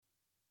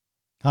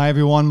Hi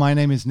everyone, my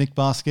name is Nick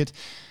Basket.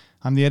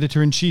 I'm the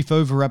editor-in-chief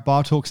over at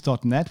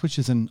bartalks.net, which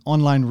is an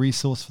online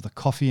resource for the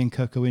coffee and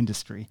cocoa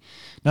industry.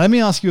 Now let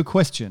me ask you a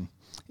question.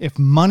 If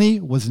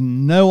money was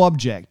no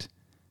object,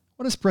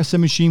 what espresso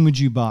machine would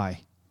you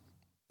buy?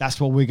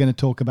 That's what we're going to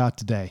talk about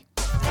today.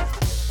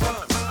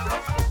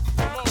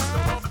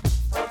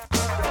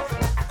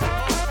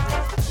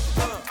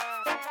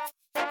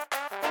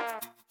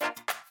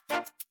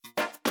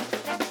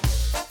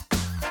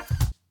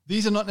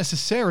 These are not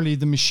necessarily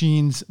the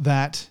machines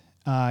that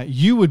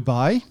you would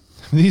buy.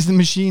 These are the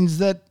machines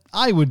that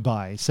I would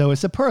buy. So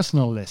it's a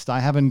personal list. I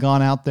haven't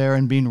gone out there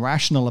and been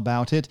rational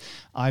about it.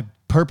 I've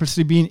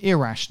purposely been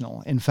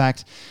irrational. In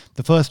fact,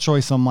 the first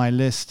choice on my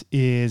list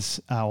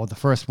is, or the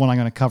first one I'm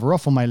going to cover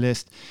off on my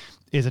list,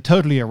 is a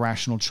totally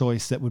irrational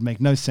choice that would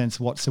make no sense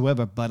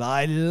whatsoever, but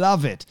I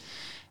love it.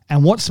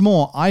 And what's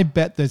more, I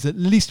bet there's at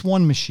least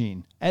one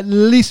machine, at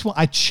least one.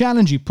 I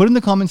challenge you, put in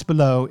the comments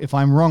below if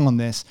I'm wrong on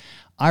this.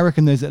 I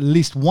reckon there's at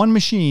least one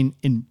machine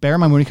bear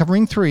in mind, we're only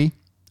covering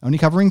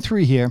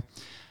three here.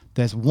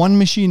 There's one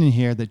machine in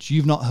here that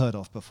you've not heard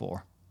of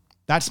before.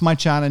 That's my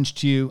challenge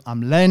to you.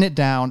 I'm laying it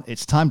down.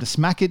 It's time to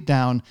smack it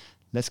down.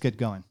 Let's get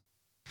going.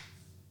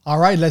 All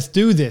right, let's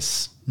do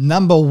this.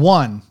 Number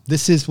one.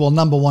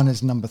 Number one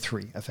is number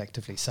three,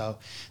 effectively. So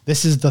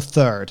this is the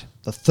third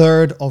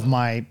of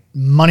my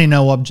money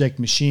no object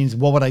machines.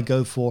 What would I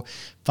go for?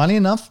 Funny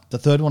enough, the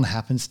third one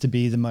happens to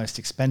be the most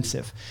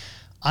expensive.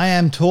 I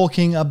am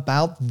talking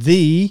about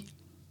I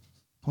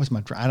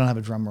don't have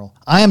a drum roll.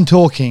 I am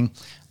talking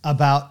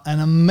about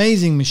an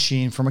amazing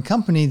machine from a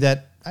company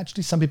that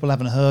actually some people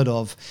haven't heard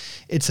of.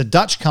 It's a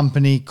Dutch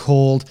company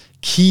called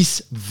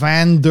Kees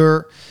van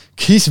der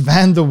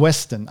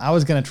Westen. I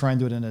was going to try and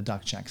do it in a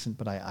Dutch accent,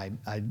 but I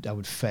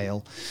would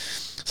fail.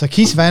 So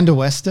Kees van der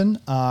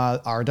Westen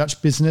are a Dutch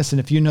business,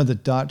 and if you know the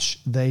Dutch,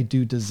 they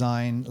do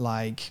design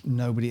like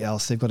nobody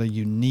else. They've got a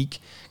unique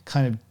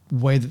kind of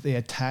way that they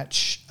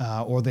attach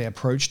or they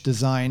approach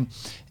design.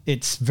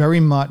 It's very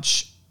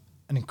much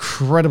an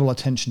incredible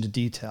attention to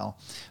detail.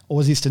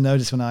 Always used to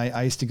notice when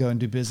I used to go and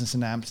do business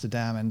in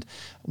Amsterdam, and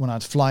when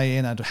I'd fly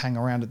in, I'd hang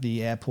around at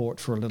the airport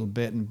for a little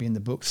bit and be in the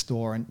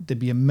bookstore, and they'd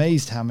be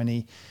amazed how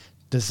many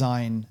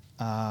design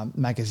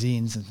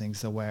magazines and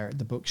things there were at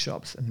the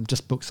bookshops, and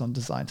just books on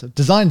design. So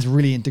design's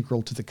really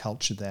integral to the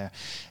culture there.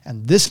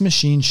 And this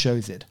machine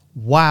shows it.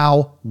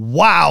 Wow,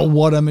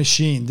 what a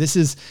machine. This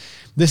is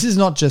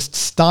not just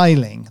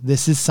styling.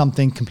 This is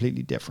something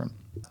completely different.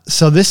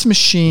 So this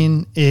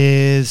machine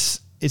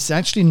it's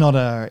actually not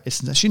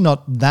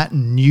that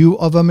new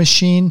of a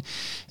machine.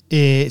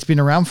 It's been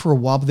around for a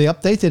while, but they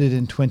updated it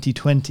in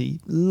 2020,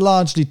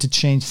 largely to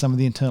change some of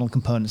the internal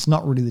components,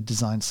 not really the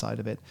design side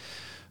of it.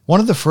 One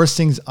of the first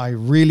things I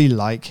really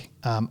like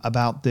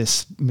about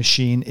this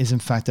machine is, in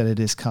fact, that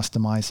it is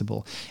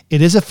customizable.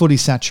 It is a fully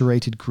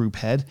saturated group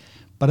head,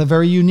 but a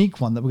very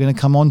unique one that we're going to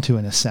come on to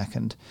in a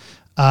second.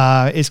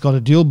 It's got a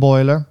dual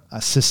boiler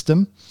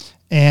system,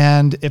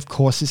 and of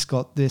course, it's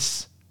got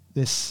this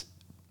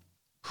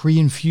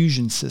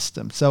pre-infusion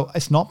system. So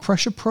it's not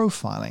pressure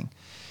profiling.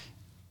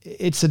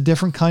 It's a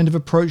different kind of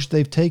approach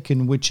they've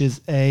taken, which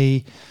is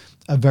a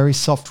very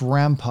soft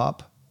ramp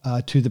up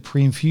to the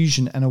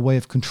pre-infusion and a way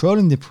of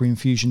controlling the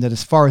pre-infusion that,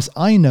 as far as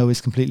I know, is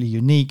completely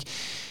unique.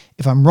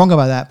 If I'm wrong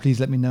about that,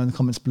 please let me know in the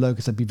comments below,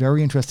 because I'd be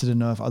very interested to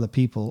know if other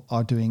people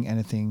are doing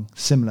anything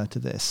similar to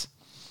this.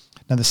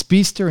 Now, the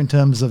Speedster, in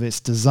terms of its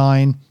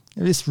design,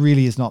 this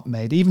really is not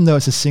made, even though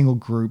it's a single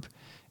group,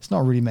 it's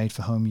not really made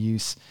for home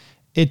use.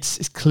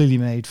 It's clearly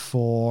made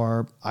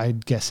for,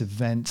 I'd guess,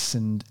 events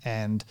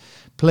and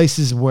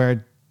places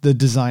where the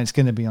design is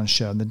going to be on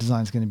show, and the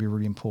design is going to be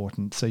really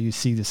important. So you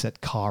see this at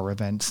car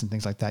events and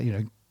things like that,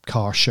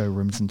 car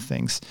showrooms and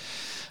things.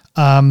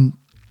 And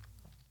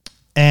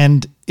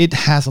it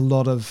has a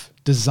lot of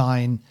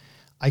design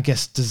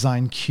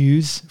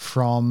cues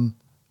from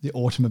the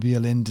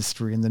automobile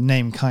industry, and the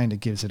name kind of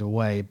gives it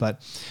away.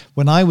 But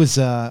when I was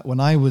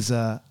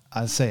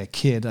I'd say a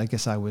kid, I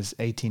guess I was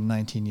 18,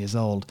 19 years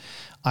old.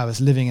 I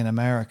was living in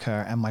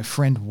America, and my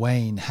friend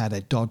Wayne had a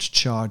Dodge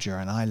Charger,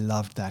 and I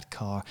loved that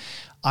car.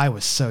 I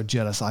was so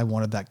jealous. I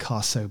wanted that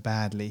car so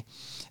badly.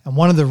 And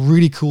one of the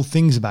really cool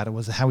things about it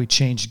was how he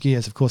changed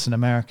gears. Of course, in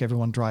America,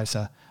 everyone drives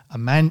an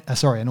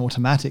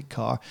automatic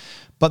car,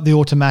 but the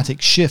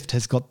automatic shift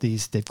they've got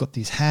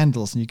these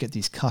handles, and you get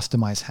these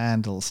customized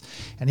handles.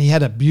 And he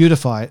had a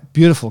beautiful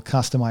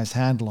customized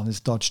handle on his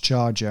Dodge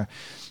Charger.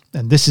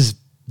 And this is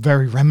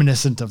very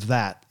reminiscent of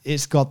that.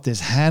 It's got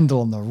this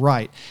handle on the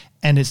right,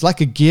 and it's like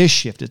a gear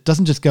shift. It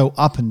doesn't just go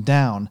up and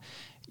down.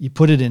 You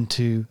put it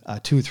into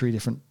 2 or 3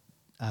 different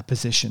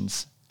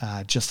positions,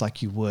 just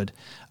like you would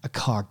a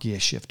car gear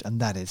shift. And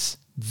that is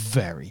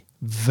very,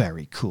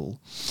 very cool.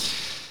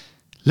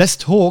 Let's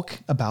talk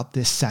about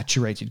this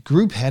saturated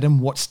group head and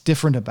what's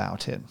different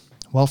about it.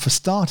 Well, for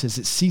starters,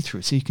 it's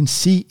see-through, so you can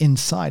see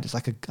inside. It's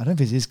like I don't know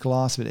if it is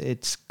glass, but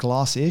it's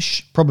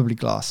glass-ish, probably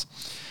glass.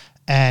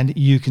 And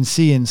you can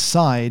see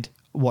inside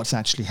what's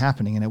actually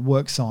happening, and it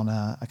works on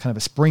a kind of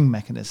a spring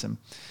mechanism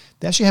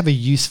They actually have a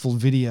useful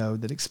video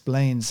that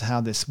explains how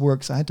this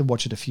works. I had to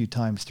watch it a few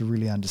times to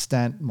really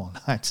understand. Well,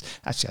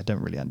 actually, I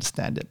don't really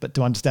understand it, but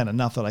to understand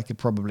enough that I could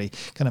probably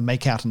kind of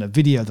make out in a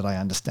video that I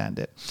understand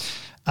it.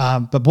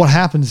 But what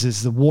happens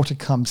is the water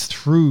comes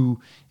through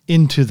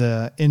into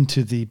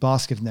the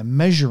basket, and they're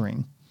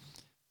measuring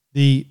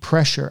the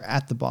pressure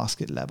at the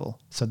basket level.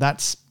 So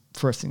that's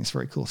first thing that's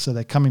very cool. So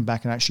they're coming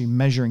back and actually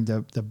measuring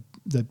the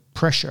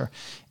pressure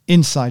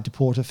inside the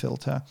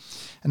portafilter.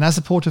 And as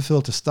the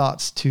portafilter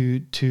starts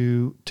to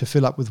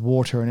fill up with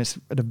water, and it's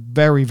at a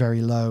very,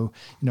 very low,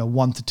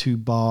 1 to 2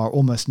 bar,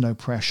 almost no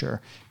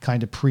pressure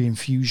kind of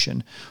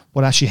pre-infusion,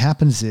 what actually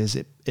happens is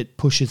it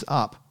pushes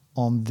up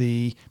on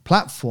the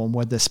platform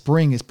where the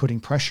spring is putting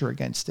pressure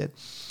against it.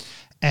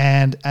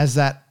 And as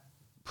that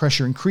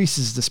pressure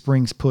increases, the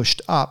spring's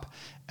pushed up,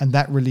 and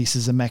that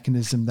releases a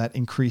mechanism that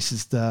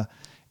increases the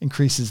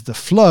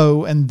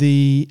flow, and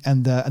the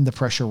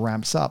pressure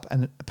ramps up.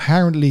 And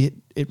apparently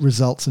it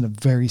results in a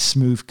very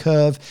smooth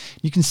curve.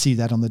 You can see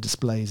that on the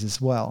displays as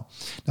well.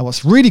 Now,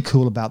 what's really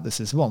cool about this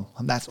is, well,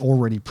 and that's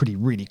already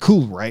really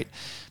cool, right?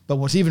 But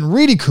what's even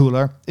really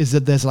cooler is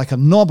that there's like a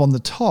knob on the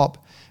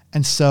top.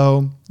 And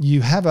so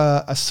you have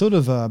a sort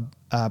of a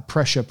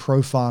pressure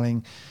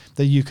profiling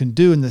that you can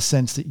do, in the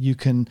sense that you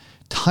can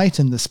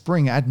tighten the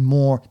spring, add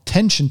more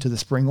tension to the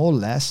spring or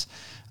less.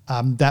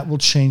 That will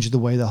change the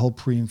way the whole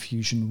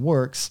pre-infusion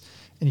works.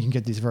 And you can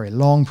get these very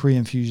long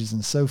pre-infusions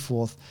and so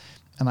forth.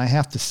 And I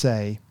have to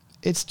say,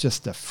 it's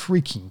just a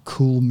freaking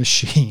cool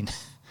machine.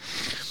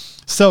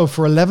 So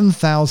for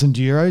 11,000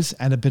 euros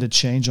and a bit of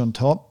change on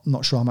top,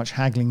 not sure how much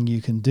haggling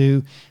you can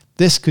do,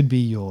 this could be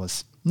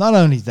yours. Not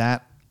only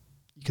that,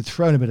 you could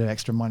throw in a bit of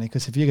extra money,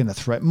 because if you're going to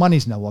throw it,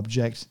 money's no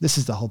object. This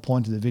is the whole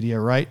point of the video,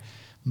 right?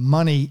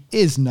 Money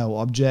is no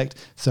object.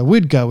 So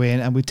we'd go in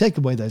and we'd take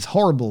away those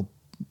horrible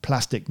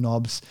plastic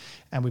knobs,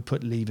 and we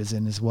put levers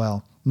in as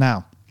well.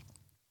 Now,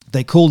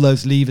 they call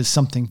those levers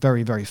something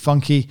very, very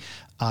funky.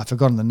 I've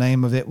forgotten the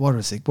name of it. What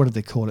did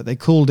they call it? They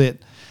called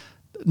it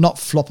not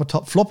flopper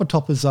top. Flopper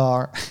toppers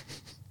are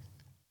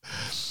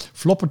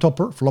flopper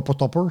topper.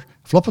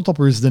 Flopper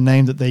topper is the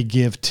name that they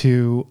give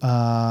to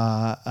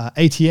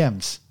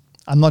ATMs.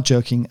 I'm not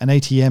joking. An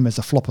ATM is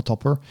a flopper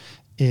topper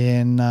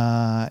in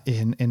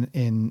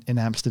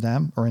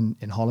Amsterdam, or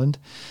in Holland.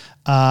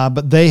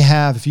 But they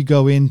have, if you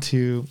go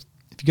into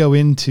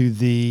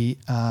the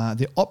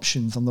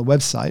options on the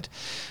website,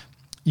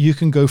 you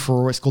can go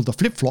for, it's called the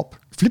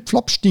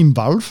flip-flop steam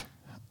valve.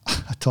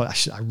 I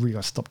really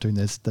got to stop doing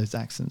those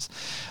accents,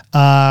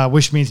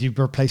 which means you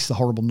replace the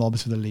horrible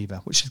knobs with a lever,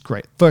 which is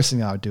great. First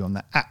thing I would do on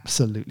that,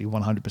 absolutely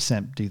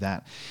 100% do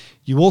that.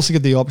 You also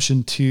get the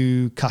option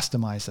to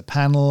customize the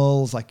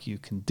panels like you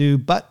can do,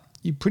 but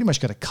you pretty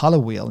much got a color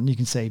wheel, and you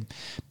can say,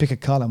 pick a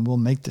color and we'll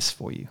make this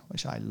for you,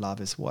 which I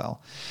love as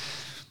well.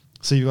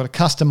 So you've got a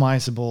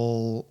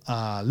customizable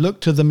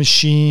look to the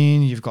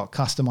machine. You've got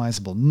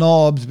customizable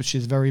knobs, which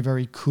is very,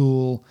 very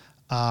cool.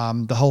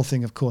 The whole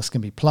thing, of course, can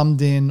be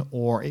plumbed in,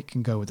 or it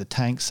can go with a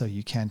tank, so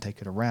you can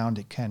take it around.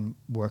 It can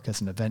work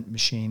as an event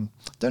machine.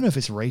 Don't know if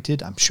it's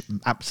rated. I'm sure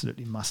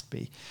absolutely must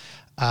be.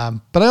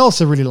 But I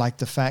also really like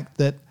the fact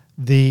that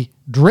the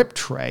drip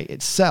tray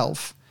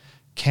itself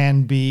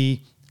can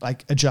be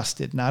like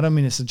adjusted. Now, I don't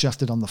mean it's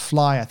adjusted on the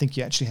fly. I think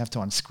you actually have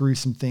to unscrew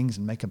some things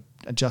and make an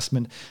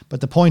adjustment. But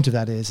the point of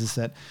that is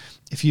that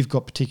if you've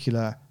got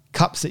particular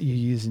cups that you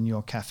use in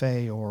your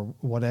cafe or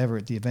whatever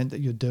at the event that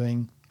you're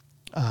doing,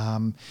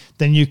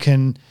 then you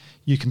can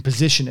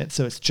position it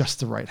so it's just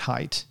the right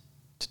height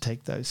to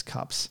take those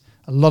cups.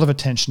 A lot of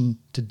attention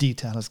to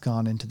detail has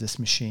gone into this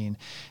machine,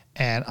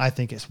 and I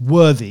think it's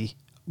worthy,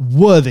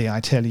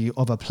 I tell you,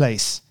 of a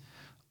place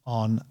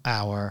on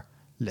our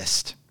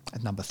list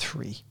at number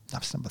 3.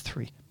 That's number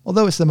 3,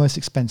 although it's the most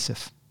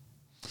expensive.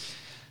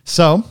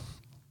 So,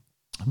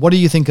 what do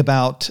you think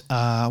about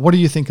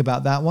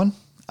that one?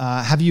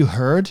 Have you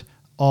heard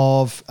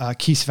of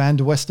Kees van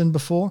der Westen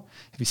before?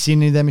 Have you seen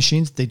any of their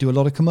machines? They do a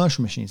lot of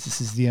commercial machines. This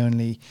is the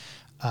only,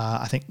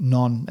 I think,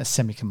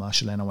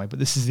 semi-commercial anyway, but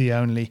this is the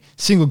only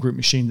single group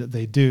machine that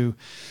they do.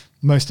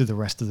 Most of the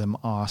rest of them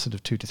are sort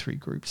of 2 to 3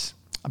 groups.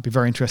 I'd be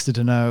very interested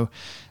to know,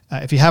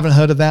 if you haven't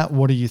heard of that,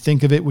 what do you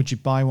think of it? Would you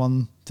buy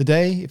one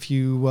today if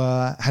you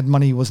had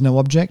money was no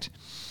object?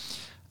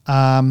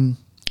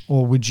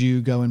 Or would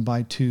you go and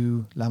buy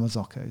 2 La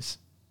Marzocco's?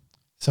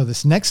 So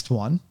this next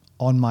one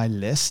on my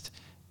list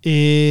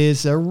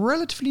is a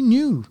relatively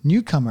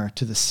newcomer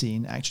to the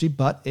scene, actually,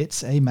 but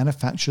it's a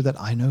manufacturer that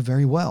I know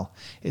very well.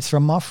 It's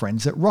from our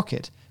friends at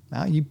Rocket.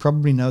 Now, you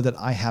probably know that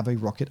I have a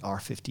Rocket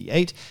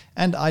R58,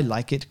 and I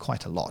like it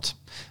quite a lot.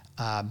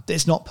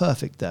 It's not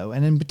perfect, though,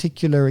 and in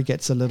particular, it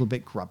gets a little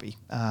bit grubby.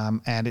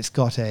 And it's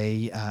got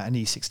an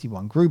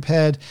E61 group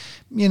head,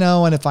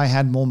 and if I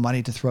had more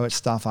money to throw at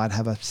stuff, I'd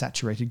have a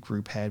saturated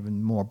group head with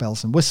more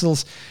bells and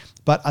whistles.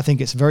 But I think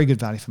it's very good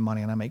value for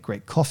money, and I make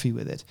great coffee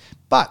with it.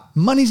 But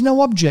money's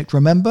no object,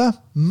 remember?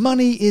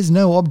 Money is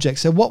no object.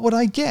 So what would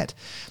I get?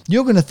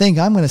 You're going to think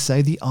I'm going to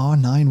say the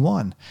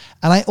R91.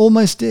 And I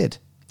almost did.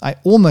 I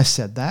almost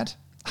said that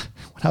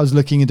when I was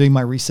looking and doing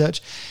my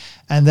research.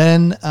 And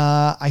then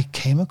I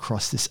came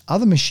across this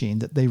other machine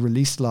that they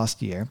released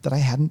last year that I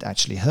hadn't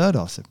actually heard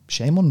of. So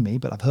shame on me,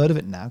 but I've heard of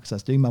it now because I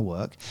was doing my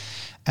work.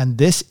 And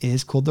this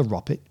is called the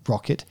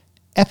Rocket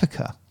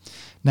Epica.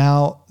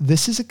 Now,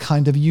 this is a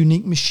kind of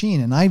unique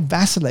machine, and I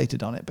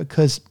vacillated on it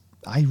because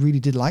I really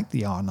did like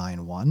the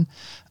R91.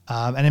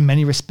 And in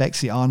many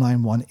respects, the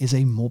R91 is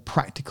a more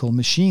practical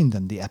machine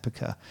than the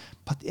Epica.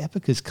 But the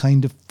Epica is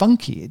kind of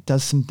funky. It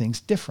does some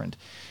things different.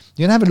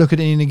 You can have a look at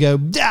it and you go,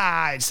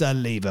 it's a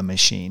lever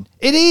machine.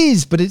 It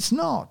is, but it's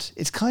not.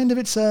 It's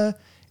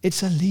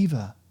a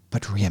lever,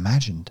 but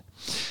reimagined.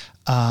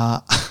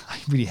 I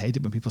really hate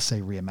it when people say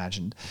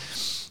reimagined.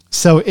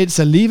 So it's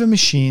a lever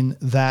machine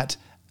that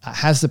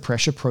has the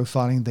pressure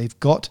profiling. They've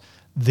got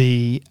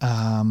the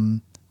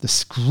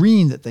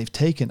screen that they've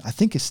taken. I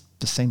think it's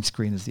the same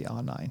screen as the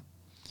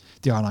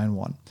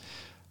R91.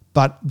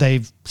 But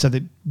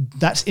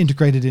that's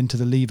integrated into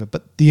the lever.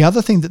 But the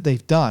other thing that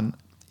they've done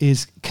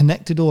is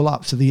connected all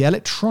up. So the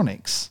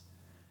electronics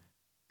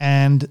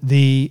and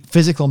the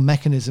physical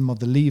mechanism of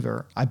the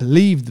lever, I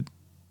believe,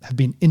 have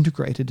been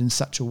integrated in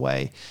such a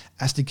way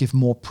as to give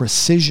more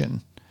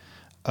precision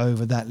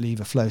over that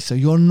lever flow. So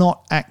you're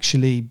not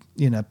actually,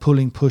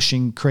 pulling,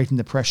 pushing, creating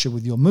the pressure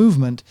with your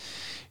movement.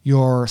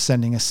 You're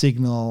sending a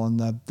signal and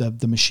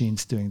the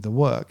machine's doing the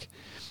work.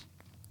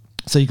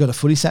 So you've got a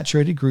fully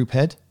saturated group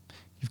head,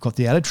 you've got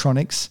the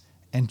electronics,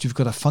 and you've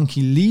got a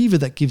funky lever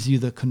that gives you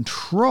the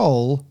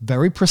control,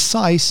 very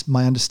precise,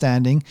 my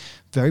understanding,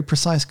 very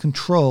precise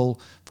control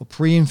for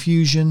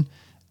pre-infusion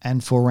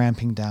and for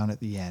ramping down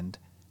at the end.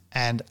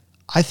 And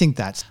I think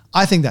that's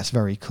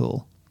very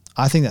cool.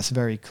 I think that's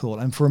very cool.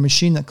 And for a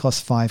machine that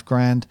costs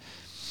 $5,000,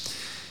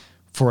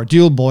 for a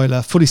dual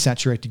boiler, fully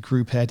saturated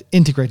group head,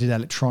 integrated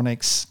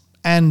electronics,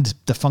 and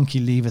the funky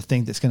lever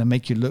thing that's going to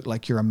make you look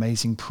like you're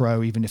amazing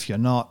pro, even if you're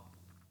not,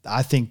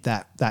 I think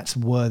that's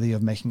worthy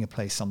of making a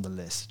place on the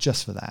list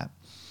just for that.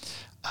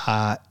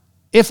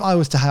 If I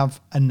was to have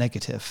a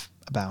negative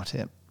about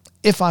it,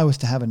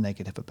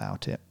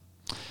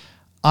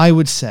 I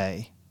would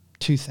say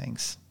two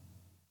things.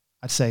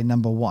 I'd say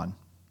number one.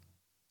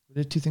 Was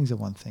it two things or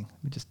one thing?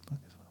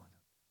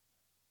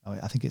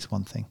 I think it's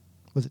one thing.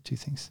 Was it two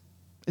things?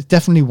 It's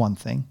definitely one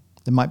thing.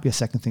 There might be a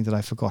second thing that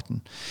I've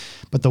forgotten.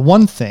 But the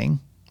one thing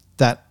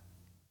that,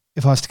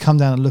 if I was to come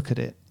down and look at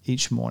it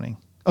each morning,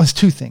 it's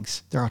two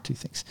things. There are two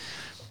things.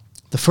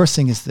 The first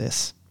thing is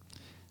this.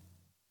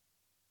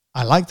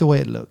 I like the way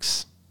it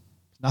looks.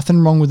 Nothing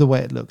wrong with the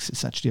way it looks.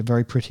 It's actually a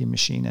very pretty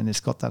machine, and it's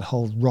got that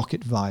whole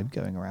rocket vibe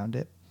going around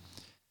it.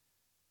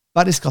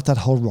 But it's got that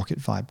whole rocket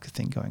vibe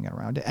thing going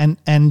around it.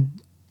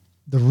 And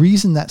the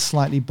reason that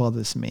slightly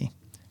bothers me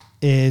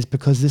is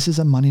because this is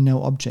a money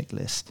no object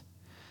list.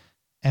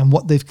 And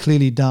what they've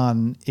clearly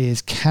done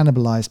is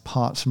cannibalize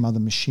parts from other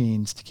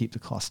machines to keep the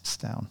costs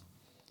down.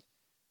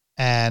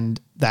 And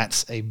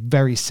that's a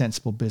very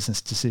sensible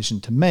business decision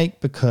to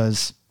make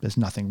because there's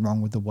nothing wrong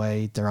with the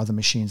way their other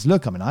machines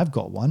look. I mean, I've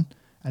got one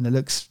and it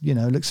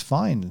looks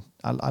fine.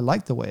 I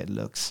like the way it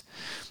looks.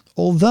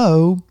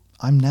 Although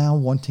I'm now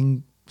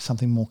wanting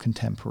something more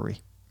contemporary,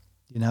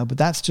 but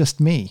that's just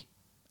me.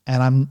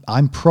 And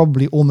I'm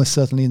probably almost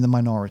certainly in the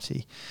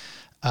minority.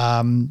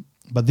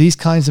 But these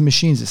kinds of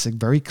machines, it's a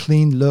very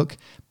clean look.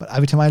 But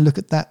every time I look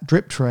at that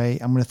drip tray,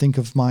 I'm going to think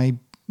of my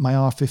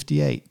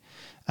R58.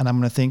 And I'm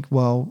going to think,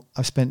 well,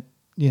 I've spent,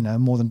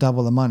 more than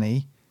double the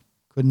money.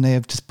 Couldn't they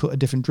have just put a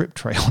different drip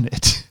tray on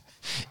it?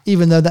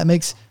 Even though that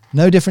makes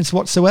no difference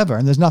whatsoever.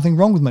 And there's nothing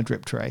wrong with my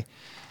drip tray.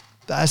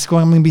 That's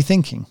what I'm going to be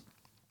thinking.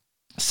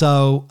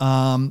 So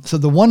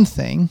the one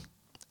thing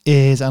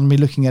is I'm going to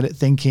be looking at it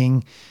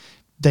thinking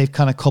they've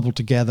kind of cobbled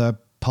together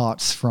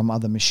parts from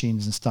other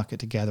machines and stuck it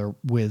together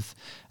with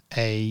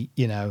an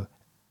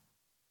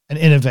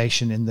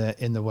innovation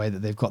in the way that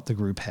they've got the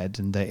group head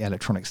and the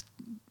electronics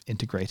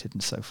integrated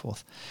and so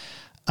forth.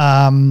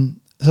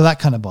 So that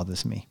kind of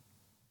bothers me.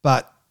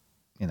 But,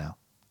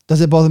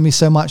 does it bother me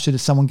so much that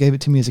if someone gave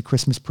it to me as a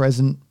Christmas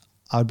present,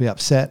 I would be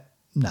upset?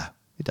 No,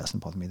 it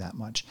doesn't bother me that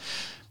much.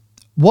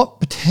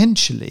 What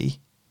potentially,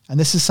 and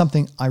this is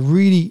something I don't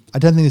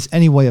think there's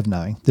any way of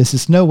knowing.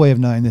 There's no way of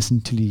knowing this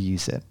until you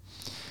use it.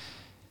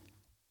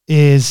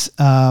 Is,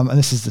 and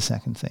this is the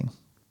second thing,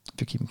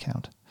 if you're keeping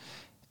count,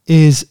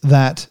 is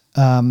that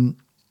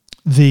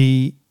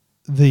the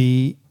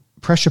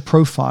pressure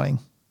profiling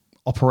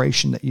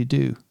operation that you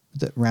do,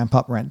 that ramp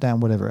up, ramp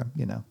down, whatever,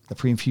 the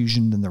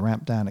pre-infusion and the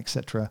ramp down,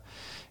 etc.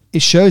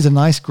 It shows a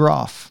nice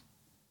graph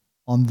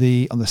on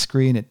the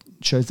screen. It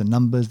shows the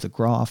numbers, the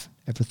graph,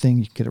 everything.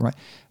 You can get it right.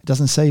 It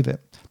doesn't save it.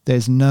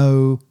 There's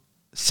no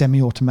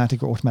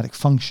semi-automatic or automatic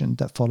function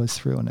that follows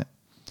through on it.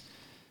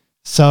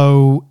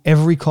 So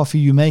every coffee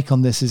you make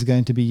on this is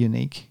going to be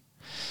unique.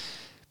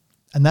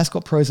 And that's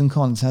got pros and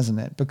cons, hasn't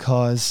it?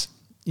 Because,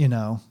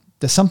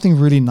 there's something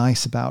really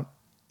nice about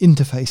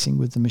interfacing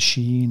with the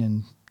machine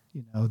and,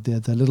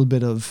 the little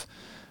bit of,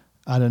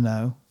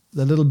 the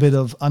little bit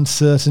of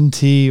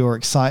uncertainty or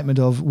excitement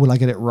of, will I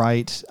get it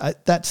right?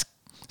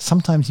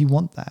 Sometimes you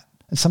want that.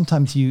 And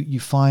sometimes you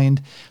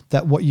find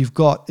that what you've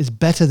got is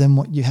better than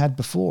what you had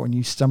before, and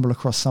you stumble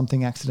across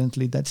something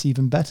accidentally that's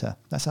even better.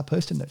 That's how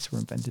Post-it notes were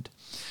invented.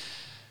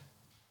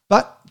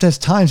 But there's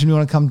times when you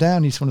want to come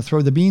down, you just want to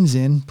throw the beans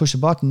in, push a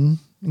button,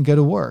 and go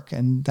to work.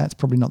 And that's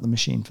probably not the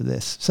machine for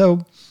this.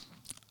 So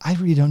I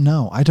really don't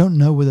know. I don't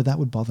know whether that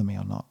would bother me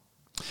or not.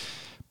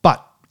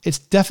 But it's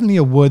definitely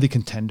a worthy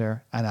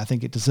contender, and I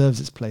think it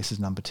deserves its place as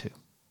number 2.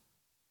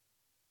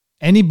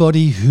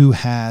 Anybody who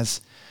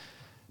has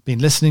been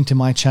listening to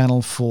my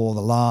channel for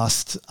the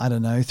last,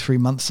 3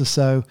 months or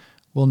so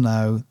will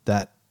know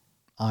that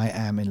I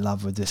am in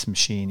love with this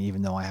machine,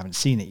 even though I haven't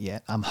seen it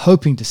yet. I'm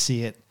hoping to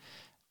see it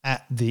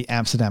at the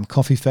Amsterdam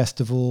Coffee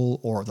Festival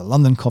or the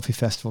London Coffee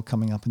Festival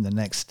coming up in the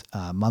next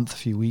month, a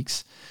few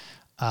weeks.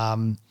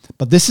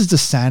 But this is the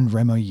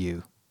Sanremo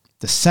U.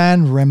 The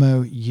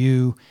Sanremo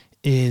U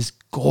is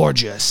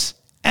gorgeous,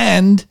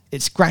 and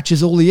it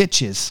scratches all the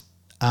itches.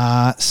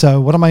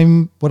 So what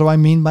do I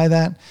mean by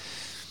that?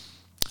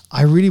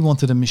 I really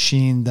wanted a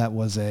machine that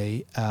was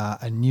a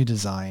new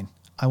design.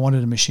 I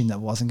wanted a machine that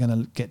wasn't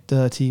going to get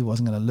dirty,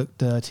 wasn't going to look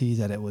dirty,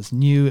 that it was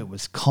new, it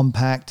was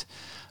compact,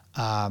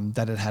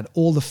 that it had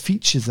all the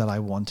features that I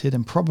wanted,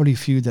 and probably a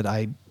few that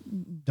I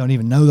don't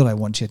even know that I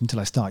want yet until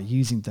I start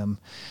using them.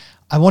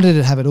 I wanted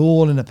to have it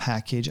all in a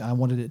package. I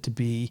wanted it to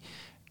be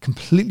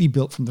completely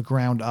built from the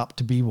ground up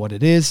to be what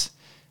it is,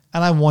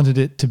 and I wanted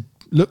it to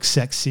look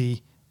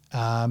sexy,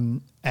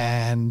 and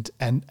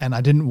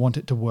I didn't want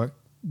it to work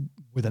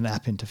with an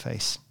app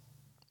interface.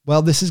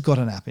 Well, this has got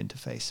an app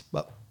interface,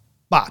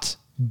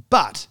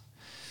 but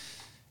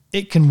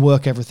it can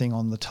work everything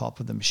on the top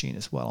of the machine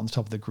as well. On the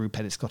top of the group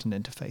head, it's got an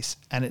interface,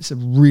 and it's a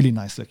really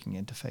nice looking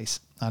interface.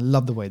 I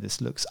love the way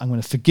this looks. I'm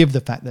going to forgive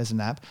the fact there's an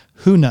app.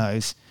 Who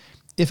knows?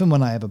 If and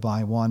when I ever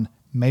buy one,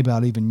 maybe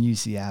I'll even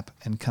use the app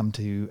and come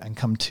to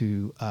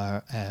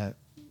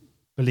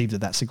believe that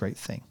that's a great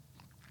thing.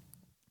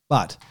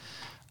 But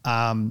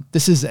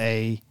this is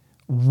a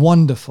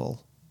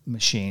wonderful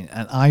machine,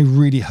 and I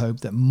really hope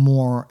that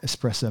more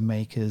espresso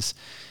makers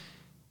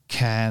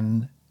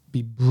can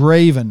be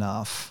brave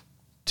enough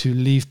to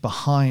leave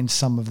behind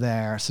some of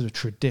their sort of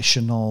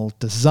traditional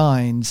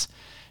designs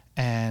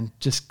and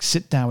just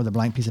sit down with a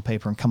blank piece of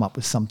paper and come up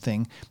with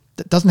something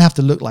that doesn't have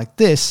to look like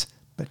this,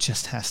 but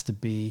just has to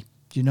be,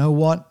 you know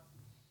what?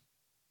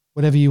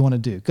 Whatever you want to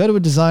do. Go to a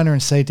designer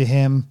and say to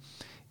him,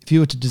 if you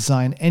were to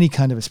design any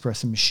kind of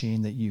espresso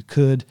machine that you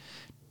could,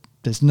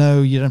 you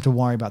don't have to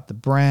worry about the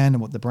brand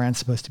and what the brand's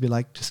supposed to be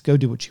like. Just go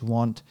do what you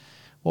want.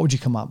 What would you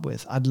come up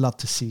with? I'd love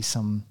to see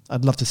some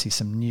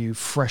new,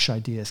 fresh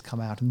ideas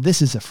come out. And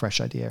this is a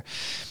fresh idea.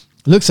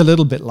 It looks a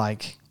little bit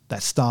like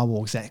that Star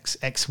Wars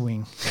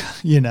X-Wing,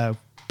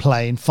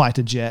 plane,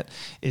 fighter jet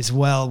as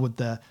well, with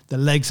the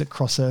legs that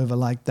cross over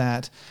like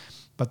that.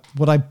 But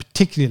what I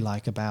particularly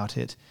like about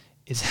it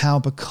is how,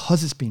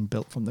 because it's been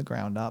built from the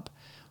ground up,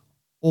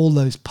 all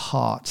those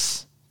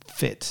parts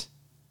fit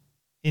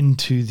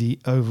into the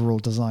overall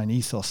design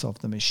ethos of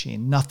the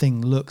machine.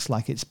 Nothing looks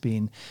like it's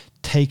been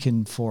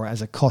taken for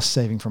as a cost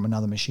saving from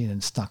another machine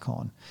and stuck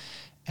on.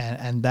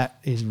 And that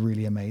is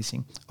really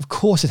amazing. Of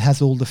course, it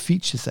has all the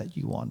features that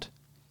you want,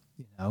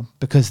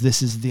 because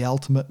this is the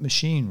ultimate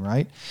machine,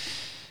 right?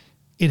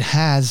 It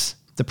has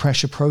the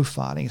pressure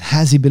profiling. It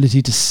has the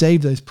ability to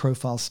save those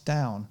profiles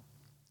down.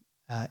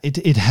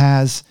 It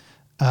has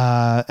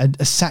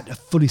a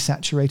fully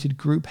saturated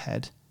group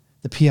head,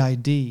 the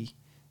PID.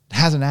 It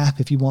has an app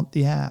if you want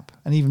the app.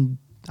 And even,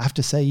 I have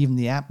to say, even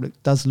the app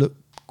does look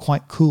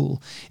quite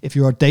cool if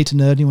you're a data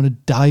nerd and you want to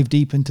dive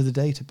deep into the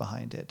data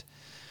behind it.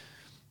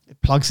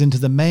 It plugs into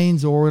the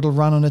mains, or it'll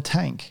run on a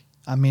tank.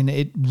 I mean,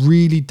 it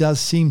really does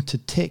seem to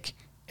tick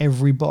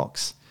every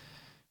box.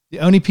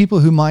 The only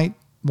people who might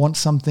want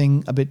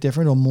something a bit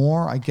different or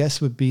more, I guess,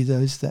 would be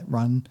those that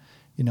run,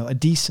 a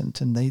decent.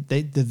 And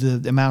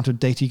the amount of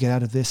data you get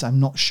out of this,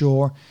 I'm not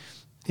sure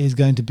is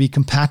going to be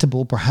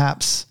compatible,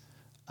 perhaps,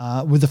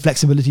 with the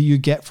flexibility you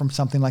get from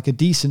something like a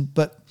decent,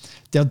 but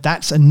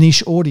that's a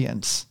niche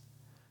audience.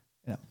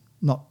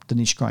 Not the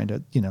niche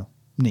grinder,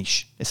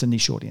 niche. It's a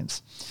niche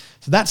audience.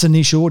 So that's a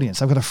niche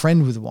audience. I've got a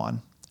friend with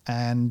one,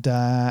 and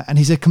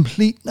he's a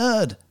complete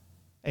nerd,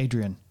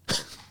 Adrian.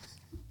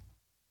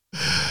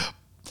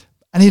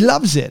 And he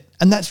loves it,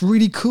 and that's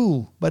really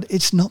cool, but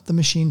it's not the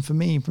machine for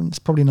me. It's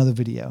probably another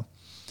video.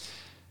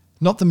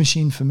 Not the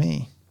machine for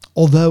me,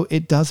 although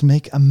it does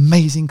make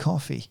amazing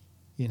coffee.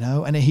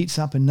 And it heats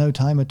up in no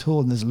time at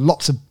all. And there's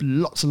lots of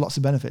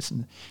benefits,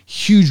 and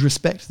huge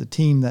respect to the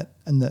team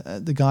and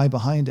the guy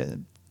behind it, the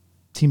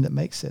team that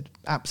makes it.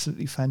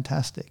 Absolutely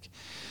fantastic.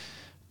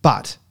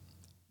 But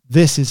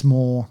this is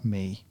more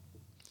me.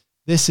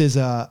 This is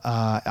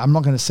I'm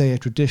not going to say a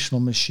traditional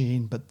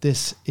machine, but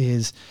this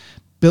is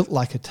built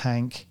like a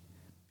tank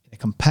in a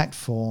compact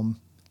form,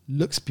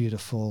 looks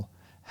beautiful,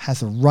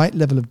 has the right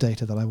level of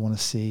data that I want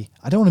to see.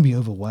 I don't want to be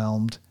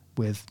overwhelmed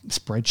with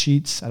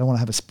spreadsheets. I don't want to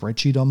have a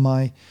spreadsheet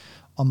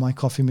on my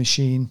coffee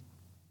machine.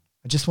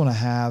 I just want to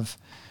have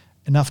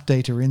enough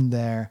data in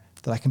there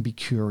that I can be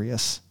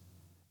curious.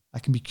 I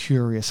can be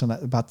curious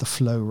about the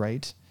flow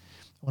rate.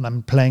 When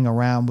I'm playing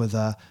around with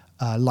a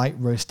light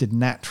roasted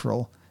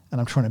natural, and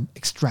I'm trying to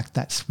extract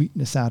that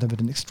sweetness out of it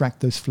and extract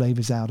those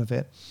flavors out of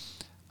it,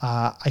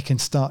 I can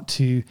start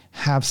to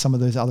have some of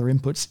those other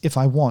inputs if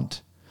I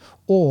want.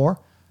 Or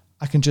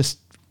I can just,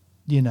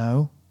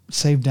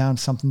 save down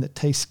something that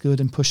tastes good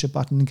and push a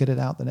button and get it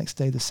out the next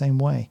day the same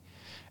way.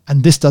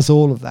 And this does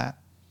all of that.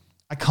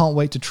 I can't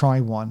wait to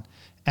try one.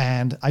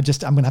 And I'm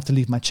going to have to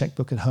leave my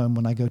checkbook at home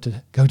when I go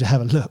to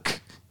have a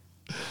look.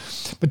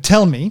 But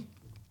tell me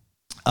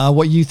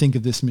what you think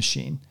of this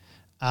machine.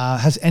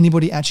 Has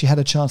anybody actually had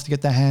a chance to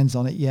get their hands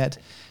on it yet?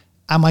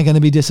 Am I going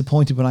to be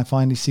disappointed when I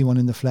finally see one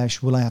in the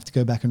flesh? Will I have to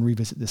go back and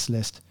revisit this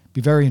list? Be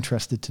very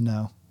interested to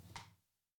know.